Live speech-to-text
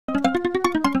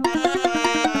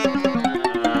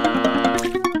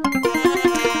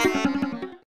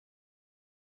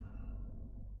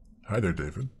there,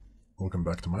 David. Welcome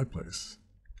back to my place.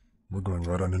 We're going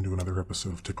right on into another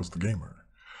episode of Tickles the Gamer.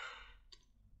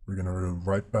 We're gonna go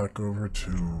right back over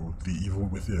to The Evil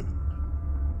Within.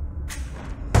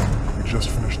 We just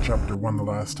finished Chapter 1 the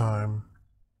last time.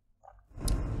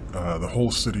 The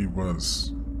whole city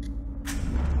was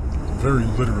very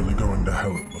literally going to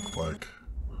hell, it looked like.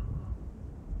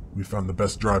 We found the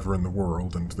best driver in the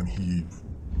world, and then he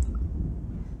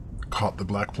caught the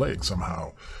Black Plague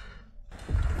somehow.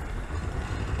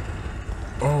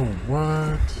 Oh,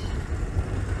 what?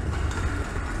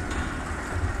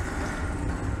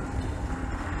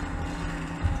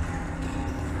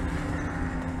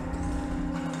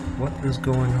 What is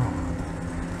going on?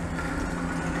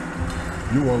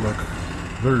 You all look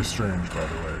very strange, by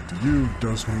the way. Did you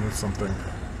dose me with something?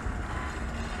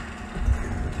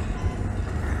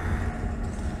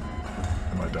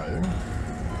 Am I dying?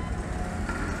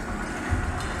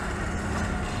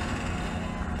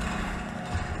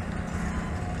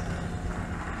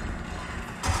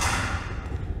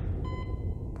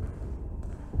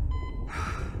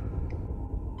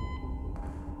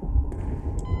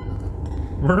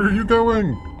 Where are you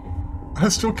going? I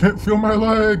still can't feel my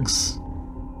legs!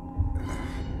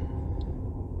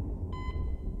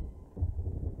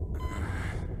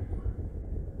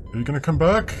 Are you gonna come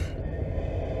back?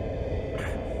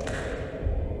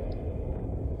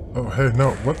 Oh, hey,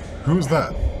 no, what? Who's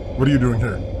that? What are you doing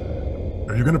here?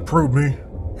 Are you gonna probe me?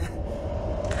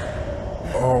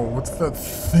 Oh, what's that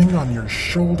thing on your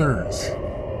shoulders?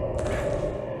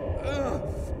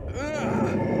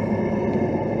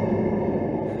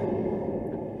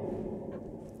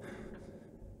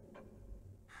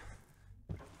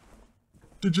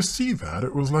 Did you see that?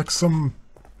 It was like some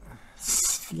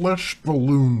flesh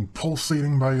balloon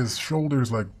pulsating by his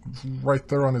shoulders, like right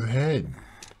there on his head.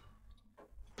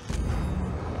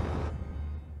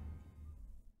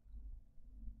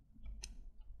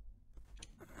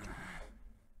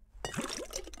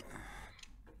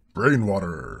 Brain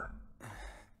water.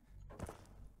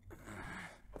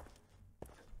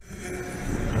 I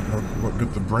don't know what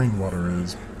good the brain water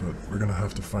is, but we're gonna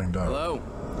have to find out. Hello?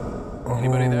 Oh,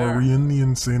 Anybody there? are we in the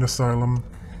insane asylum?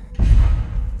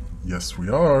 Yes, we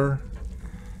are.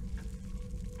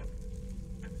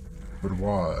 But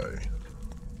why?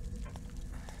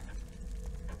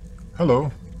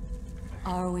 Hello.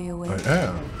 Are we awake? I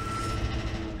am.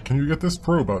 Can you get this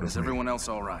probe out of Is me? everyone else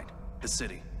all right? The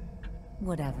city.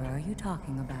 Whatever are you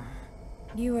talking about?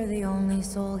 You are the only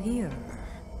soul here.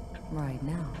 Right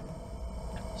now.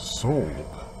 Soul.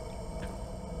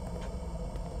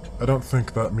 I don't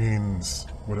think that means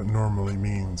what it normally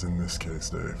means in this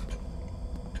case, Dave.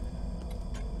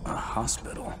 A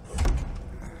hospital.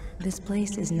 This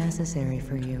place is necessary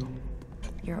for you.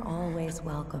 You're always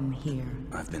welcome here.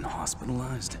 I've been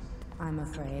hospitalized. I'm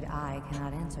afraid I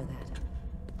cannot answer that.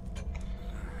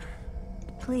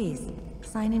 Please,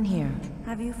 sign in here.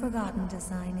 Have you forgotten to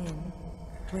sign in?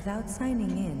 Without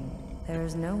signing in, there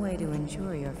is no way to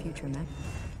ensure your future memory.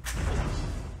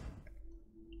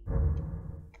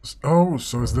 Oh,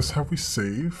 so is this how we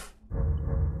save?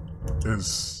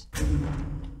 Is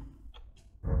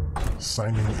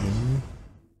signing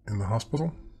in the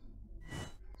hospital?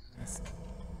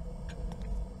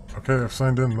 Okay, I've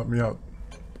signed in. Let me out.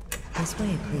 This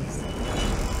way, please.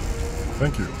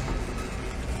 Thank you.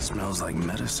 Smells like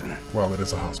medicine. Well, it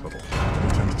is a hospital.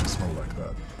 It tends to smell like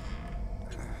that.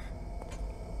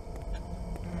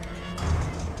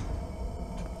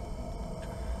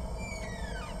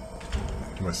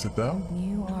 Can I sit down?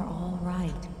 You are all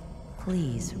right.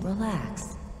 Please,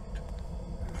 relax.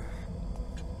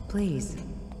 Please,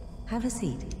 have a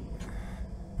seat.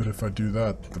 But if I do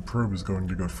that, the probe is going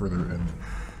to go further in.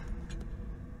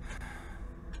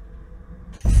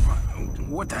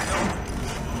 What the hell?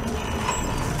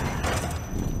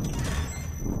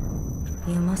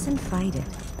 You mustn't fight it.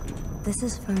 This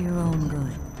is for your own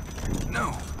good.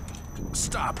 No.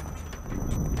 Stop.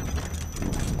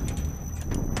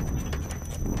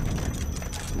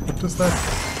 What does that...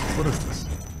 What is this?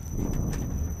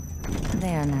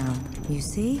 There now. You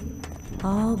see?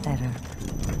 All better.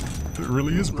 It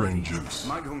really is brain juice.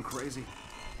 Am I going crazy?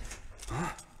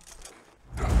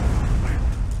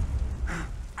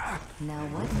 Now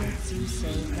what makes you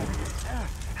say that?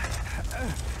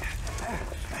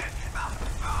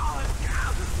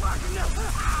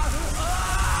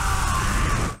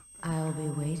 I'll be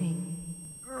waiting.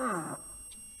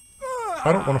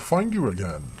 I don't want to find you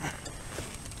again.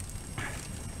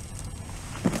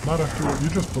 Not after what you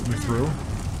just put me through.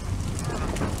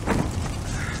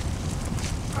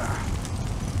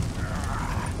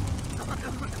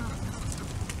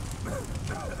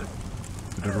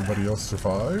 Did everybody else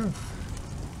survive?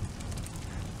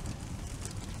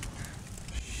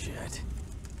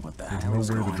 no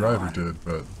way the driver did,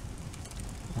 but...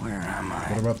 Where am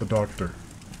I? What about the doctor?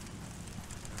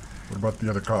 What about the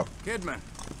other cop? Kidman!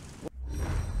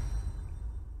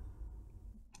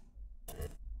 Where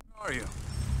are you?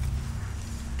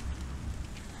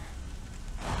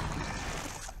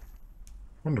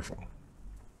 Wonderful.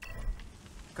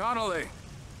 Connolly!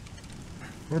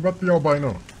 What about the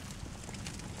albino?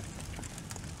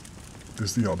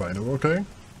 Is the albino okay?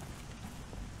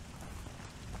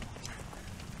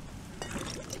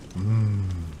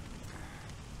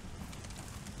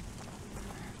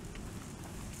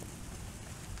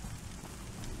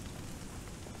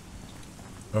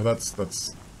 Oh,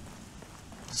 that's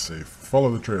safe.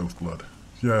 Follow the trail of blood.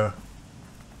 Yeah.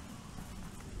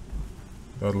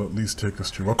 That'll at least take us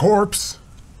to a corpse!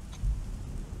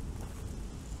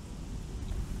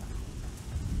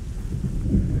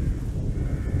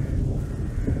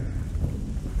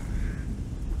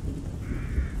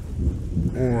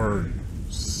 Or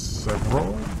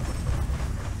several?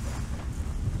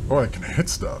 Oh, I can hit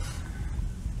stuff.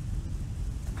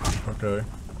 Okay.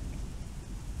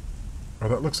 Oh,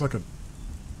 that looks like a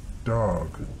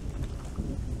dog.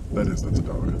 That's a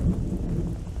dog.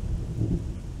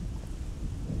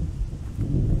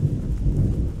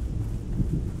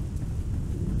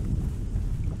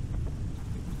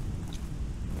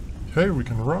 Hey, we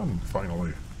can run,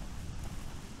 finally.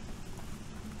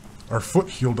 Our foot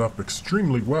healed up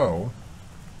extremely well.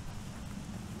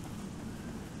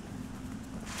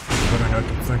 Betting I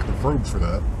can thank the robe for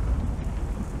that.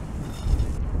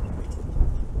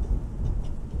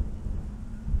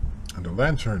 And a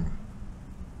lantern.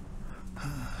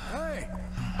 Hey!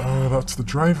 Oh, that's the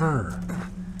driver.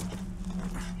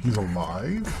 He's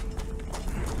alive?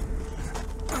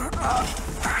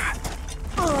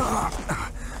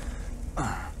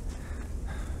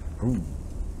 Ooh.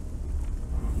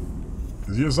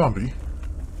 Is he a zombie?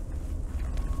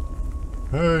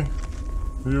 Hey,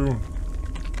 you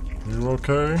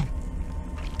okay?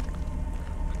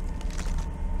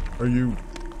 Are you,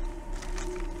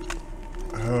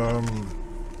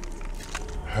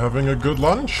 having a good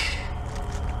lunch?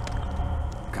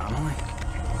 Connolly?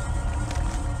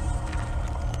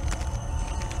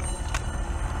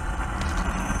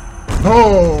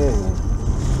 No!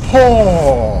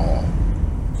 Oh!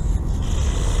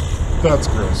 That's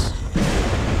gross.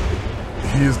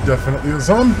 He is definitely a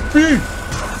zombie!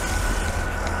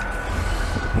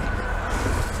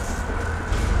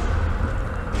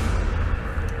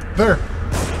 There!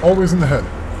 Always in the head.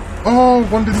 Oh,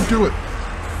 when did he do it?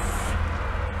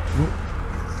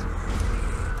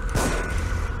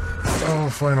 Oh,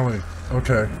 finally.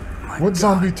 Okay. What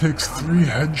zombie takes 3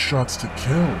 headshots to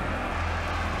kill?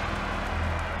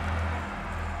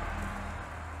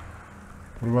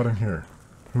 What about in here?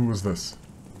 Who was this?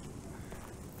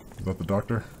 Is that the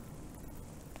doctor?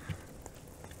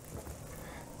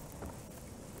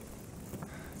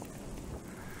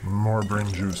 More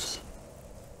brain juice.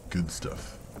 Good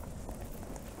stuff.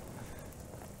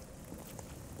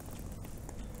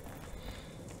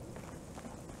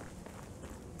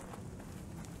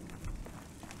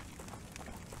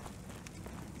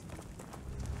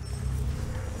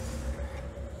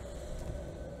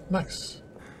 Nice.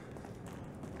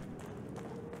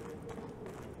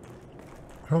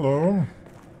 Hello?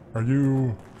 Are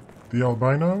you the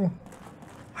albino?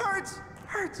 Hurts!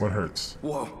 Hurts! What hurts?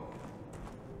 Whoa.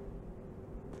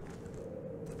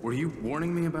 Were you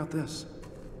warning me about this?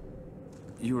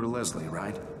 You are Leslie,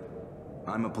 right?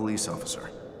 I'm a police officer.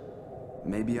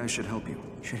 Maybe I should help you.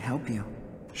 Should help you.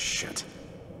 Shit.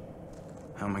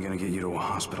 How am I gonna get you to a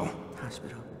hospital?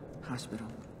 Hospital. Hospital.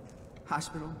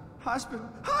 Hospital. Hospital.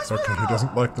 Hospital! Okay, he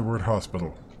doesn't like the word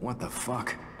hospital. What the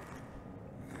fuck?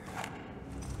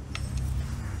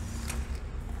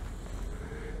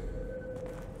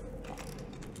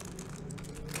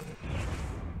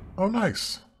 Oh,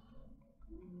 nice.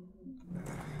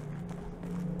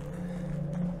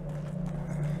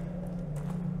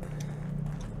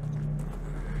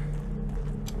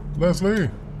 Leslie!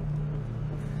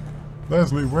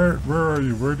 Leslie, where are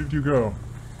you? Where did you go?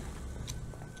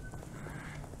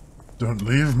 Don't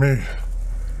leave me.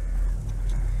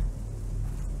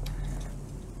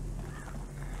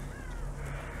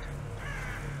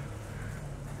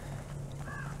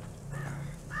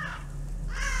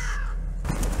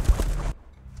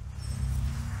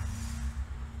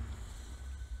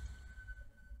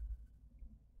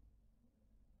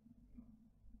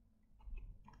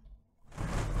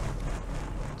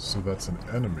 So that's an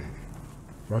enemy.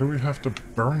 Why do we have to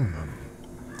burn them?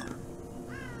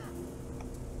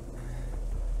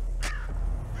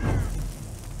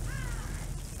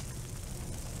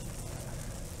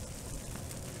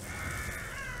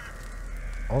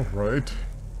 Alright.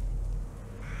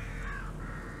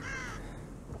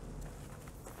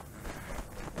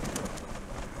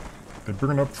 They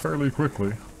burn up fairly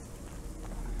quickly.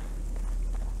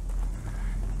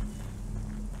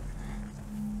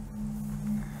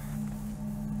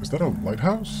 Is that a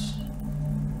lighthouse?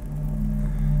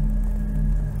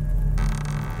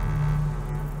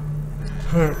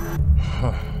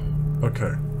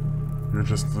 Okay. You're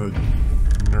just the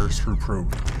nurse who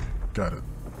probed. Got it.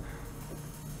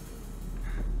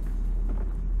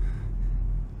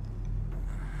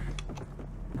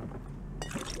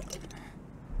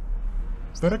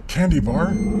 Is that a candy bar?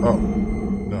 Oh,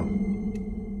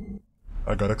 no.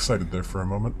 I got excited there for a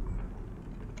moment.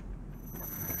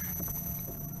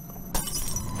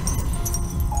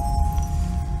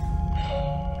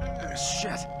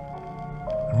 Shit.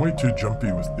 I'm way too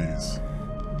jumpy with these.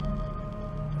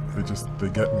 They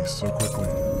get me so quickly.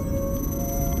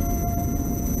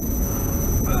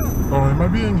 Oh, am I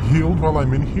being healed while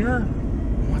I'm in here?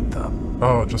 What the?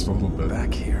 Oh, just a little bit.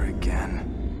 Back here again.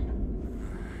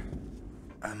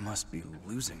 I must be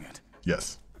losing it.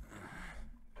 Yes.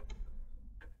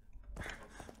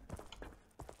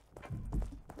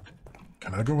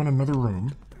 Can I go in another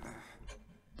room?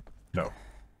 No.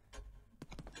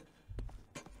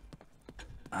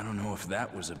 I don't know if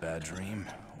that was a bad dream,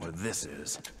 or this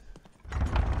is.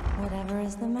 Whatever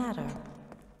is the matter?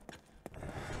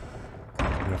 We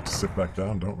have to sit back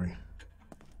down, don't we?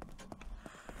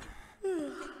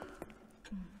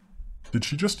 Did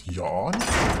she just yawn?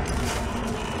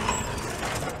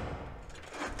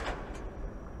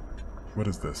 What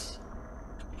is this?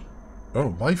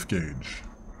 Oh, life gauge.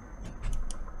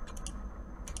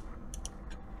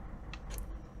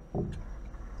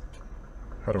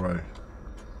 How do I...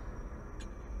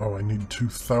 Oh, I need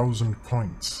 2,000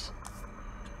 points.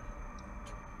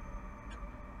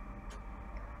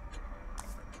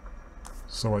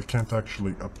 So I can't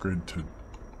actually upgrade to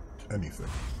anything.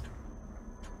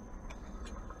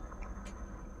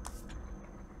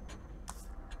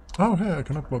 Oh, hey, I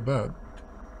can upload that.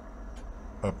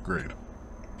 Upgrade.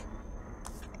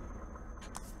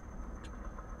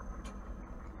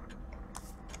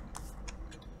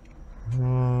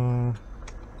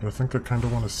 I think I kind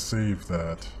of want to save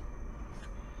that.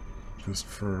 Just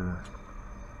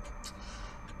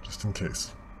in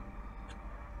case.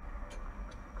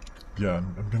 Yeah,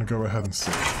 I'm gonna go ahead and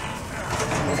save.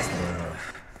 That's what I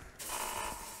have.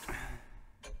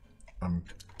 I'm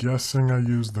guessing I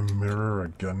use the mirror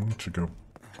again to go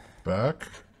back?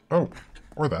 Oh,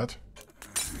 or that.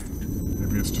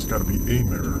 Maybe it's just gotta be a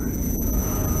mirror.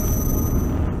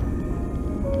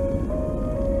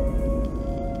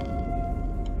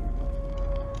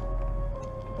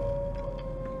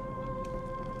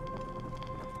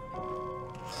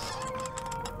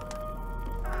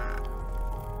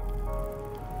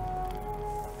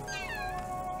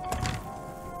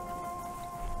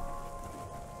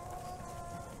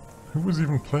 Who was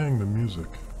even playing the music?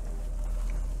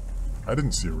 I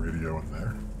didn't see a radio in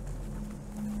there.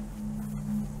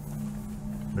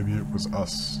 Maybe it was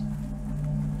us.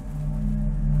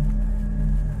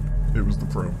 It was the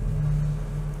probe.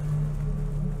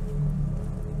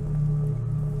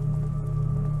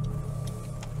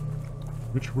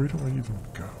 Which way do I even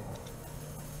go?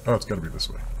 Oh, it's gotta be this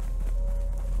way.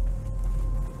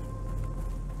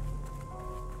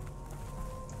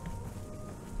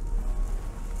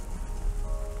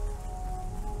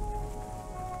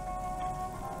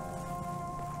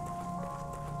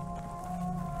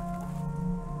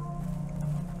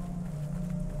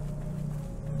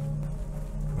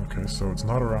 Okay, so it's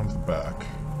not around the back.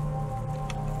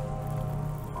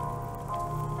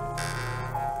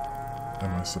 Am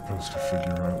I supposed to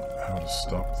figure out how to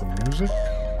stop the music?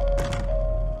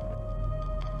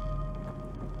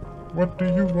 What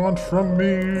do you want from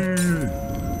me?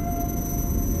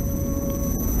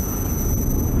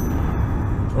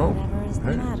 Oh, Whatever is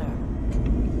the hey. matter?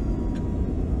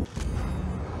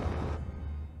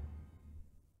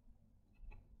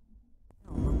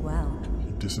 Don't look well.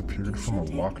 He disappeared from a Should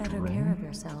take locked better room? care of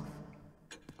yourself.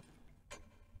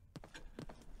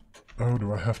 Oh,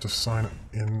 do I have to sign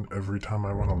in every time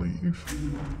I want to leave?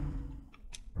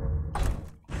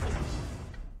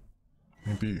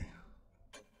 Maybe.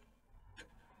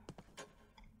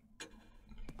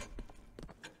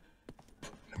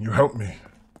 Can you help me?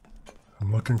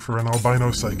 I'm looking for an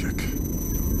albino psychic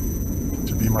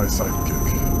to be my sidekick.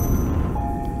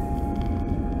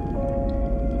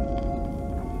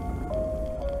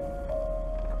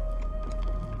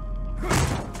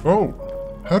 Oh,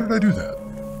 how did I do that?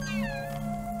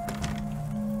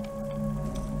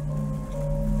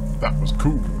 That was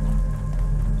cool.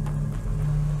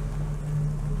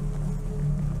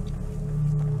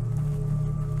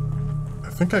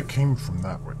 think I came from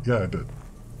that way. Yeah, I did.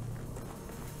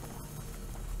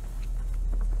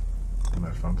 And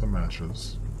I found the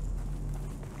matches.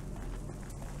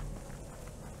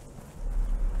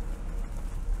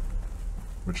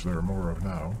 Which there are more of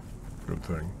now. Good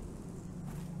thing.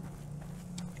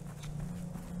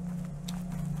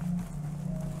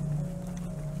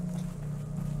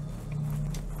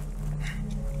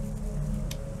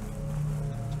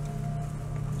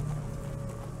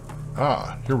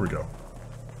 Ah, here we go.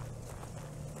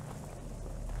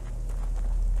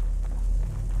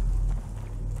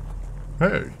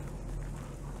 Hey.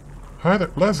 Hi there,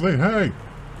 Leslie, hey!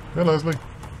 Hey, Leslie.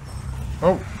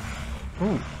 Oh.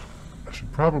 Ooh. I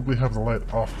should probably have the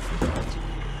light off for that.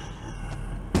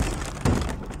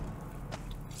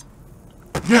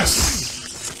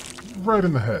 Yes! Right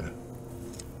in the head.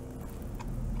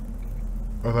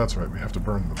 Oh, that's right, we have to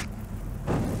burn them.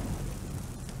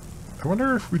 I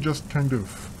wonder if we just kind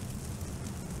of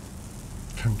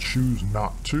can choose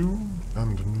not to,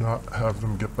 and not have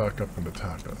them get back up and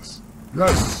attack us.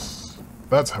 Yes!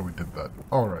 That's how we did that.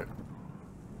 Alright.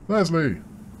 Leslie!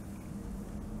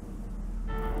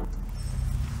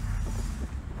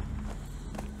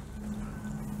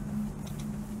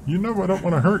 You know I don't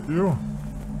want to hurt you.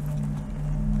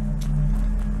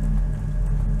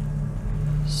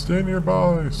 Stay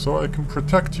nearby so I can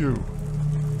protect you.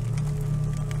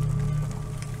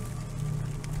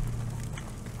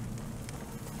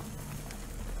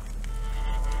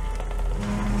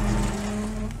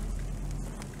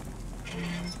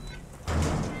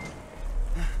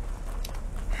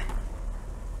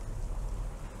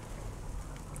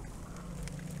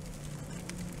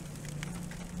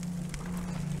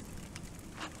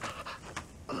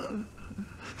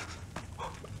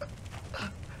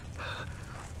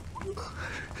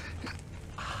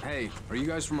 Hey, are you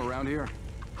guys from around here?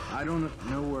 I don't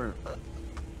know where...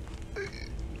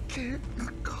 Can't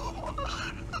go.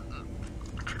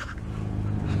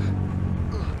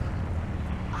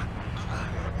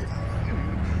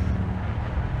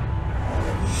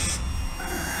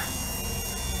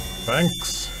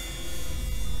 Thanks.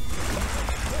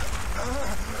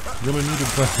 Really needed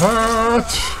the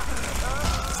heart.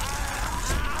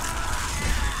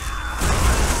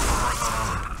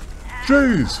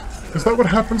 Jeez! Is that what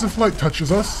happens if light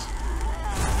touches us?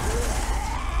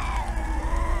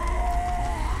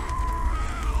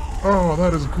 Oh,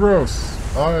 that is gross.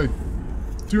 I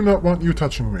do not want you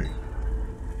touching me.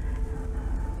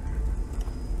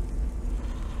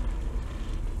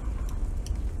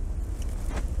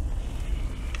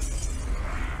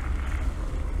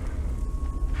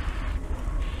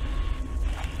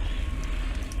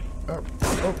 Oh,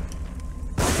 oh.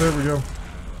 There we go.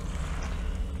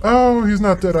 Oh, he's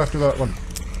not dead after that one.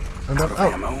 And then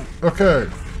out. Okay.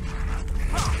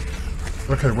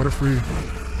 Okay, what if we...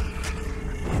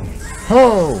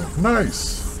 Oh,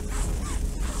 nice.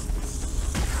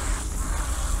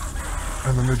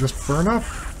 And then they just burn up.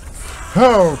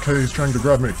 Oh, okay, he's trying to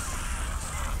grab me.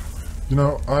 You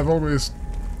know, I've always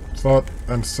thought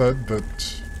and said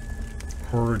that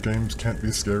horror games can't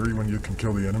be scary when you can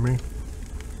kill the enemy.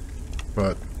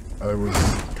 But I was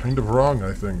kind of wrong,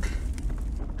 I think.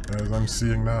 As I'm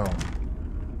seeing now.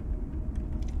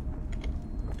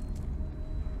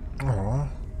 Aw.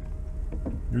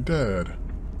 You're dead.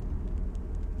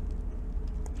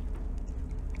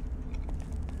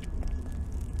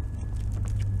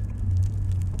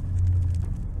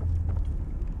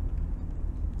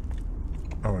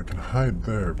 Oh, I can hide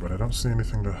there, but I don't see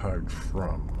anything to hide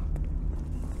from.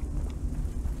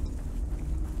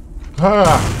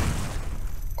 Ah!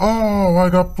 Oh, I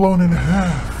got blown in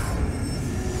half.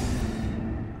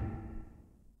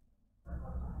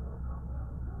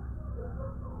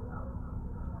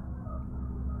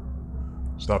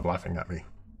 Stop laughing at me.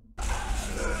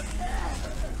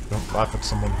 Don't laugh at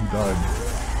someone who died.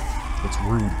 That's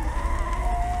rude.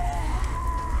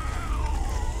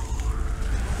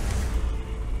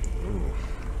 Ooh.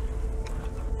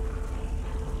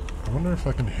 I wonder if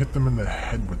I can hit them in the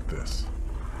head with this.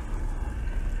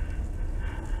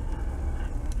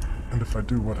 And if I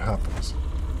do, what happens?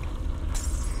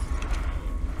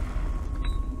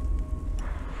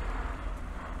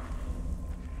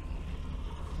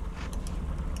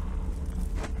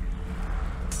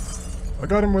 I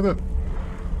got him with it.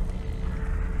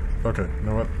 Okay, you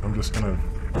know what? I'm just gonna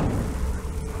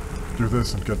do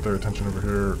this and get their attention over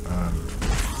here and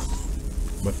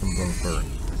let them both burn.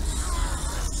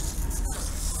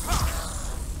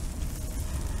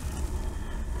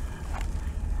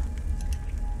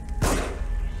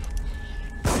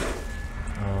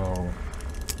 Oh.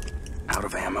 Out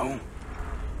of ammo?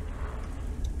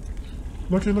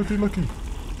 Looky, looky, looky.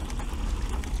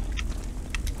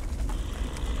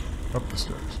 Up the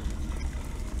stairs.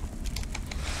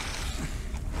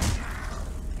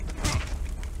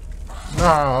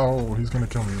 No! He's gonna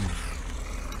kill me.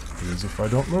 He is if I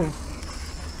don't move.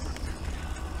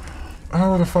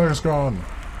 Oh, the fire's gone!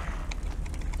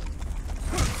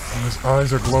 And his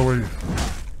eyes are glowy.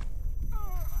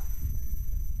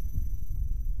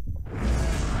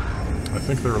 I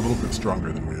think they're a little bit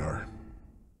stronger than we are.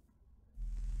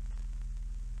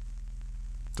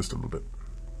 Just a little bit.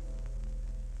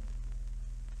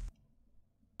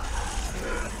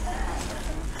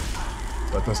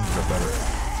 That doesn't get better.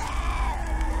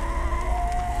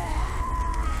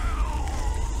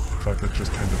 In fact, it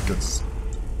just kind of gets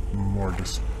more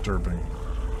disturbing.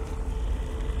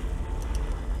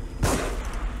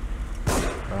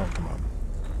 Oh, come on.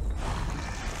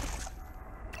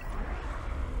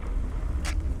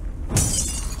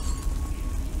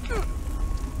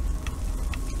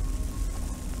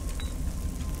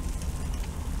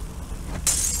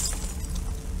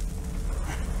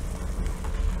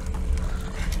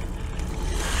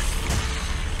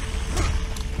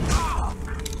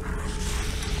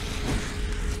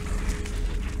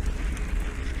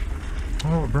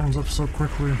 Oh, it burns up so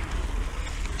quickly.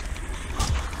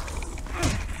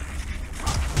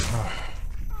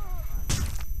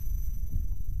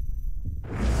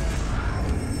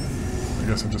 I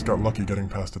guess I just got lucky getting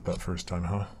past it that first time,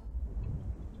 huh?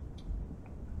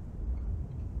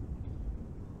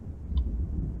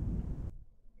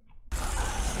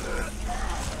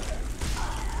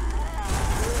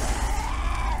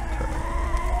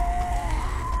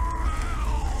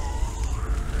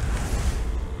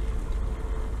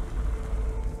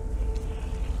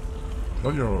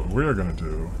 Tell you what we're gonna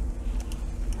do.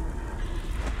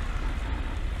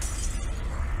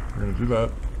 We're gonna do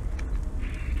that.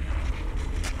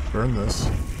 Burn this.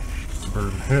 To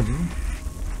burn him.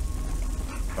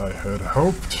 I had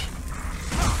hoped.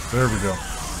 There we go.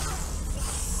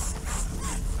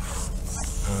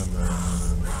 And then...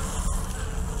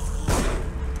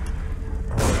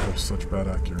 Oh, I have such bad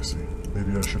accuracy.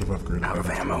 Maybe I should have upgraded. Out of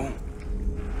that. ammo?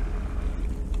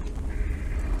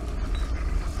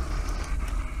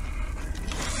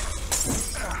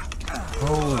 Oh.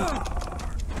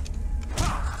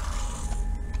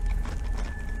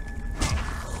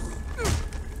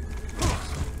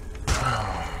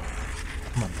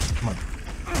 Come on, come on.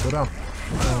 Go down.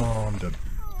 Oh, I'm dead.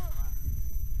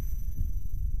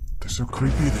 They're so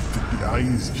creepy that the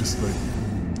eyes just like...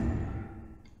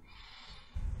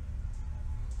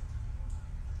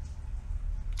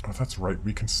 Oh, that's right.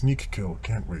 We can sneak kill,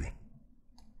 can't we?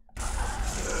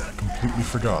 Completely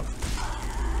forgot.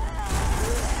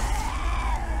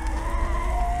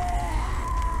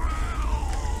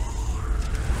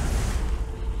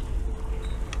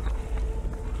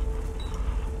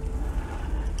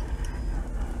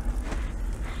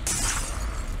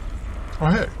 Oh,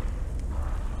 hey.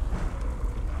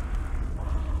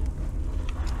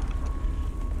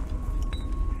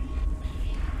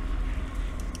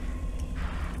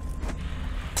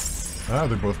 Ah,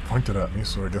 they both pointed at me,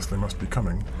 so I guess they must be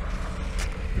coming.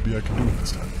 Maybe I can do it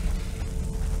this time.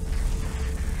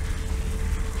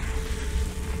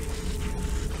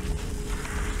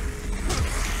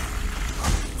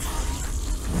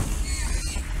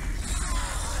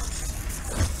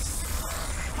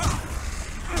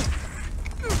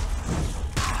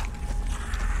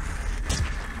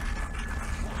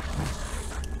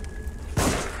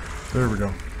 There we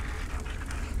go.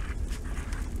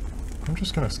 I'm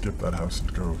just gonna skip that house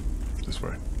and go this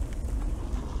way.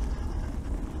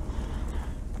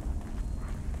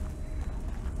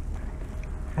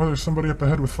 Oh, there's somebody up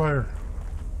ahead with fire.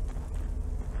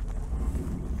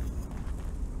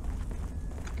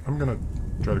 I'm gonna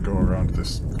try to go around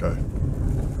this guy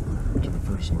to the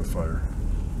person with fire.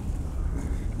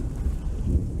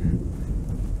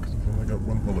 Because I've only got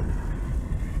one bullet.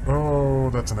 Oh,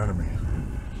 that's an enemy.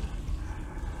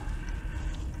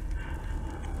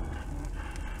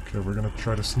 Okay, we're gonna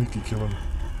try to sneaky kill him.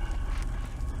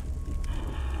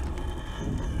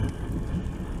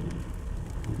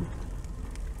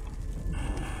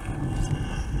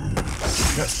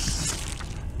 Yes.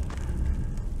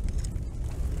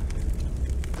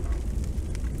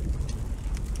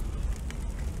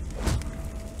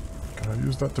 Can I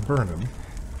use that to burn him?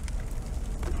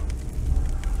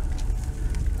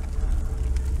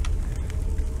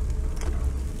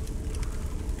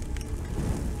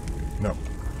 No.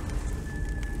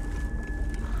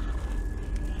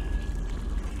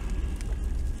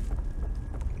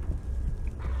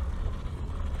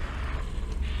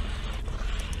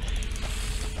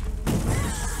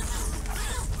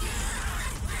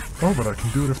 Oh, but I can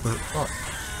do it if they're up.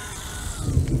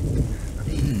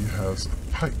 has a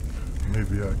pipe.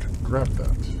 Maybe I can grab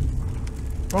that.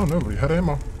 Oh no, we had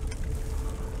ammo.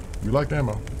 We like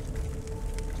ammo.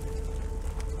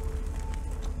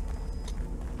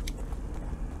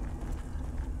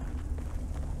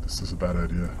 This is a bad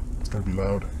idea. It's gonna be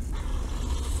loud.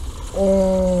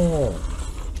 Oh!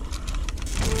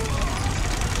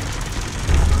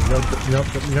 Get me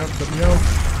out, get me out, get me out!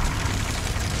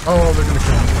 Oh, they're gonna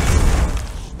kill me.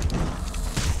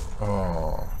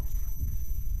 Oh.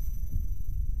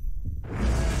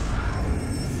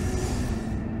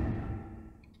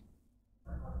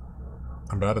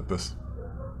 I'm bad at this.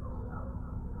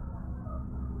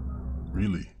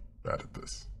 Really bad at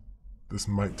this. This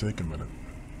might take a minute.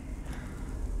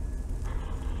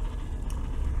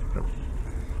 Nope.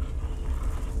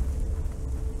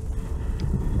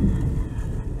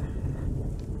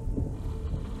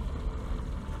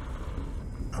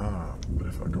 Ah, but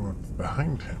if I go up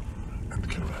behind him and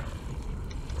kill him,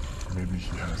 maybe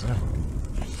he has ammo.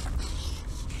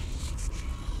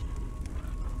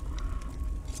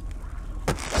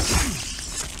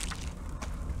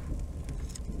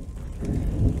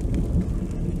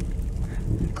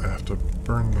 I have to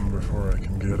burn them before I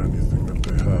can get anything that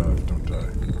they have, don't I?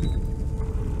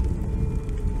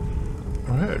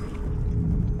 Oh, hey.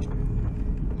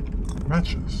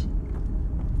 Matches.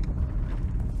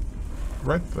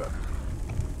 Right there.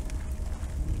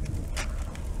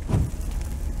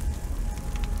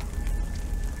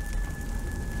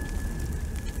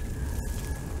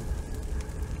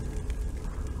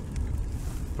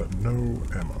 But no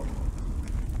ammo.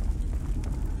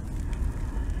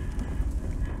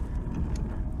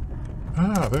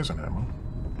 Ah, there's an ammo.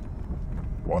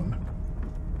 One.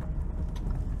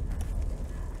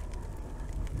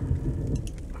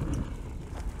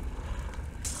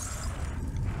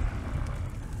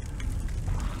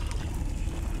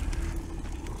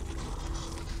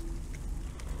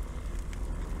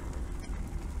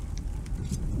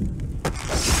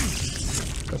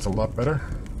 That's a lot better.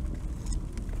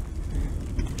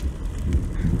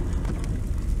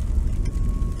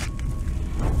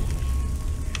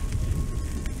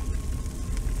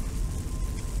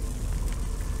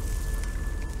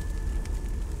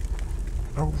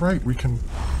 Oh, right, we can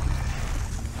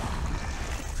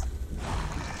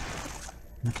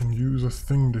use a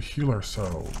thing to heal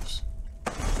ourselves.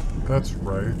 That's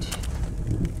right.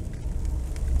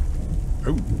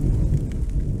 Oh.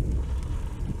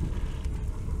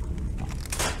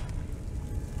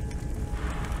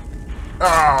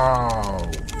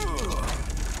 Ow!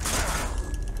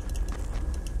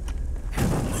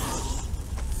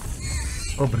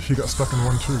 Oh, but he got stuck in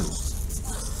one too.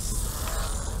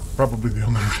 Probably the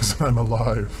only reason I'm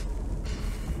alive.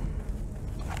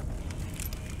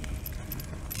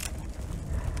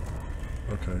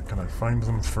 Okay, can I find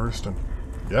them first and...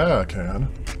 Yeah, I can.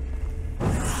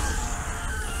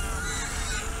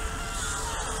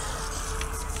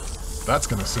 That's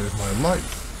gonna save my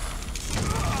life.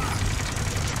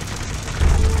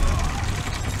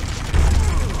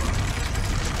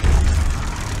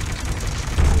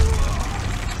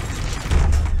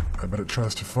 I bet it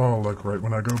tries to fall, like, right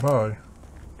when I go by.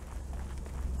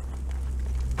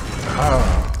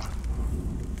 Ah!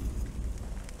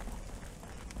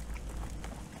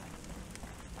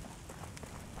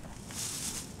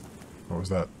 What was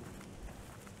that?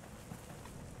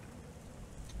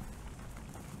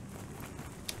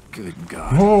 Good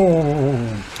God. Oh!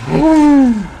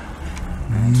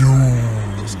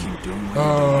 No! Just keep doing what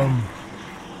you're doing.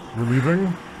 We're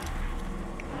leaving?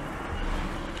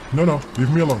 No, no, leave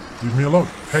me alone. Leave me alone.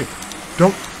 Hey,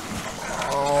 don't.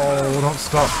 Oh, don't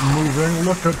stop moving.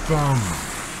 Look at them.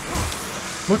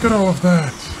 Look at all of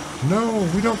that. No,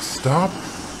 we don't stop.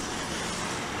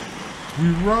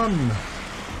 We run.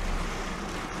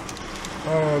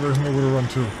 Oh, there's nowhere to run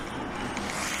to.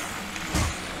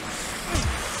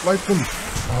 Light them.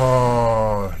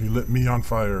 Oh, he lit me on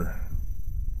fire.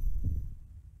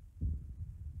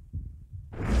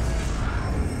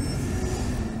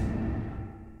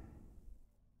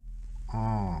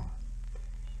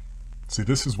 See,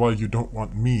 this is why you don't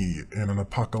want me in an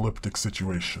apocalyptic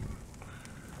situation.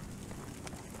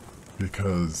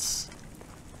 Because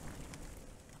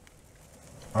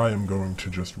I am going to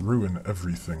just ruin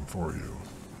everything for you.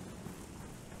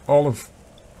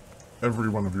 Every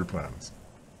one of your plans.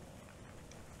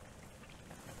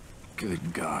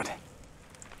 Good God.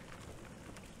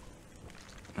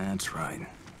 That's right.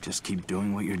 Just keep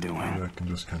doing what you're doing. Maybe I can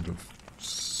just kind of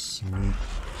sneak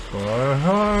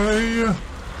by.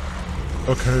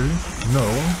 Okay, no.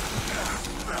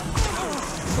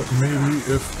 But maybe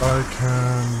if I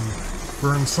can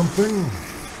burn something?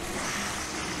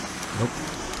 Nope.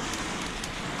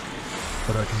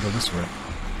 But I can go this way.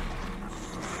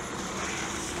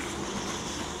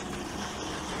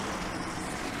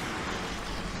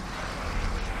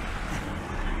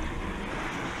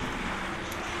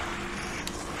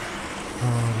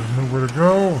 There's nowhere to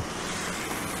go.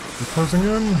 We're closing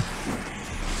in.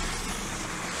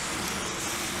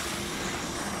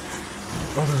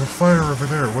 Oh, there's a fire over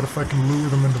there. What if I can lure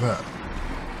them into that?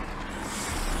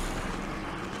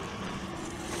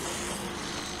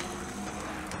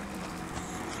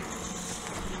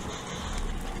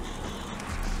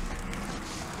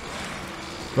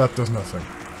 That does nothing.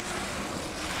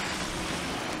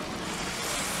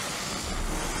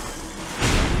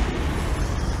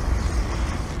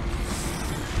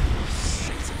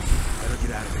 Better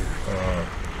get out of here.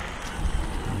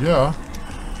 Yeah.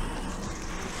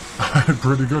 I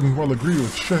pretty good and well agree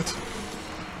with shit.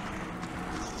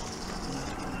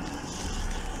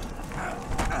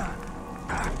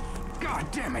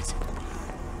 God damn it!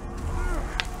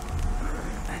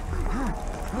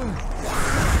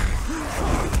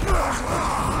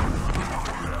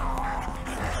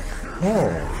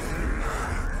 Oh.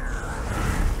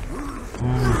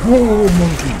 Whoa,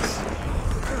 monkeys!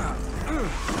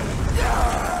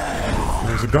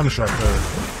 There's a gunshot there.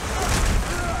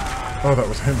 Oh, that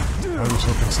was him. I was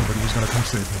hoping somebody was gonna come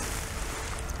save me.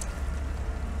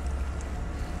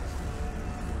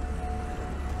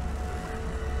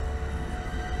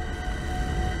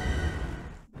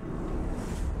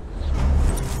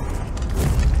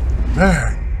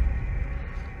 Man!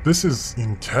 This is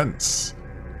intense.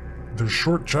 They're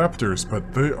short chapters,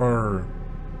 but they are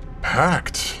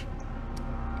packed.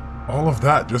 All of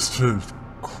that just to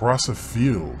cross a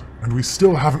field, and we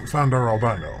still haven't found our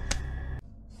albino.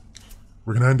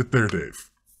 We're gonna end it there,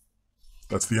 Dave.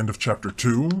 That's the end of chapter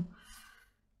 2.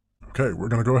 Okay, we're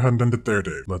gonna go ahead and end it there,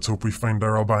 Dave. Let's hope we find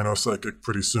our albino psychic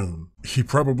pretty soon. He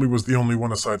probably was the only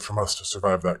one aside from us to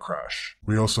survive that crash.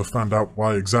 We also found out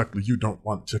why exactly you don't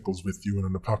want Tickles with you in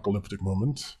an apocalyptic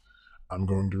moment. I'm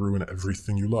going to ruin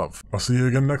everything you love. I'll see you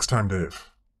again next time, Dave.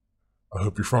 I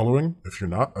hope you're following. If you're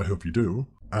not, I hope you do.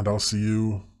 And I'll see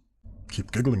you...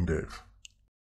 Keep giggling, Dave.